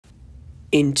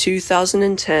In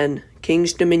 2010,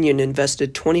 King's Dominion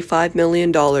invested $25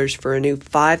 million for a new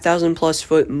 5,000-plus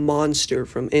foot monster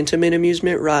from Intamin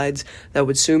Amusement Rides that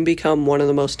would soon become one of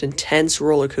the most intense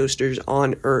roller coasters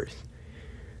on Earth.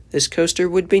 This coaster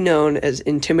would be known as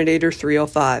Intimidator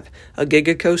 305, a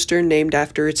Giga Coaster named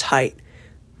after its height.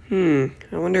 I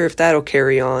wonder if that'll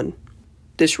carry on.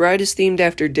 This ride is themed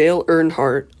after Dale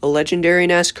Earnhardt, a legendary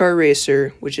NASCAR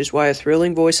racer, which is why a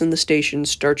thrilling voice in the station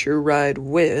starts your ride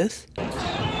with...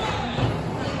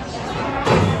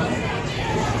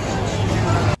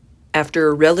 After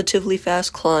a relatively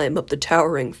fast climb up the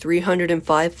towering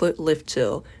 305-foot lift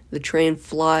hill, the train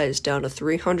flies down a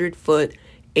 300-foot,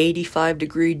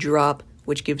 85-degree drop,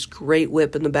 which gives great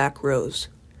whip in the back rows.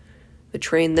 The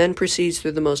train then proceeds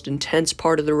through the most intense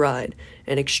part of the ride,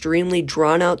 an extremely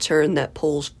drawn-out turn that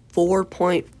pulls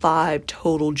 4.5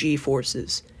 total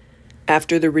G-forces.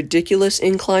 After the ridiculous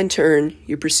incline turn,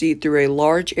 you proceed through a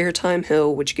large airtime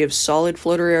hill which gives solid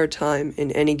floater airtime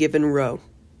in any given row.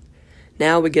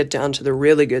 Now we get down to the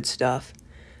really good stuff.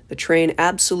 The train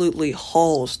absolutely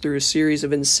hauls through a series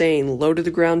of insane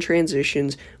low-to-the-ground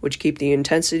transitions which keep the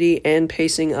intensity and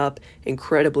pacing up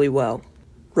incredibly well.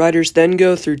 Riders then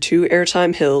go through 2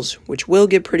 airtime hills, which will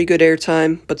get pretty good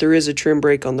airtime, but there is a trim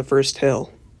break on the first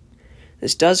hill.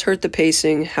 This does hurt the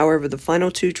pacing, however the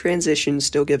final 2 transitions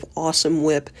still give awesome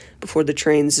whip before the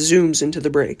train zooms into the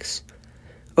brakes.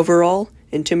 Overall,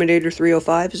 Intimidator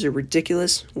 305 is a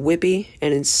ridiculous, whippy,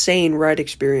 and insane ride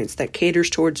experience that caters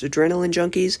towards adrenaline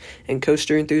junkies and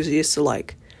coaster enthusiasts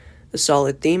alike. The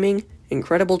solid theming,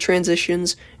 incredible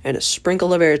transitions, and a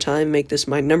sprinkle of airtime make this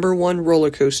my #1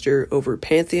 roller coaster over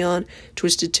Pantheon,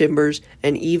 Twisted Timbers,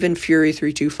 and even Fury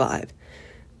 325.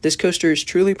 This coaster is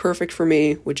truly perfect for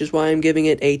me, which is why I'm giving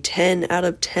it a 10 out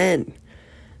of 10.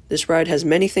 This ride has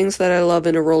many things that I love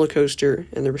in a roller coaster,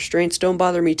 and the restraints don't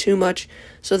bother me too much,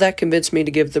 so that convinced me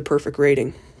to give the perfect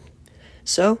rating.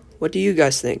 So, what do you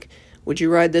guys think? Would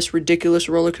you ride this ridiculous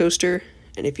roller coaster?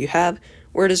 And if you have,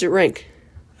 where does it rank?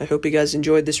 I hope you guys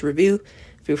enjoyed this review.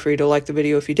 Feel free to like the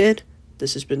video if you did.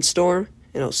 This has been Storm,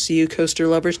 and I'll see you coaster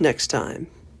lovers next time.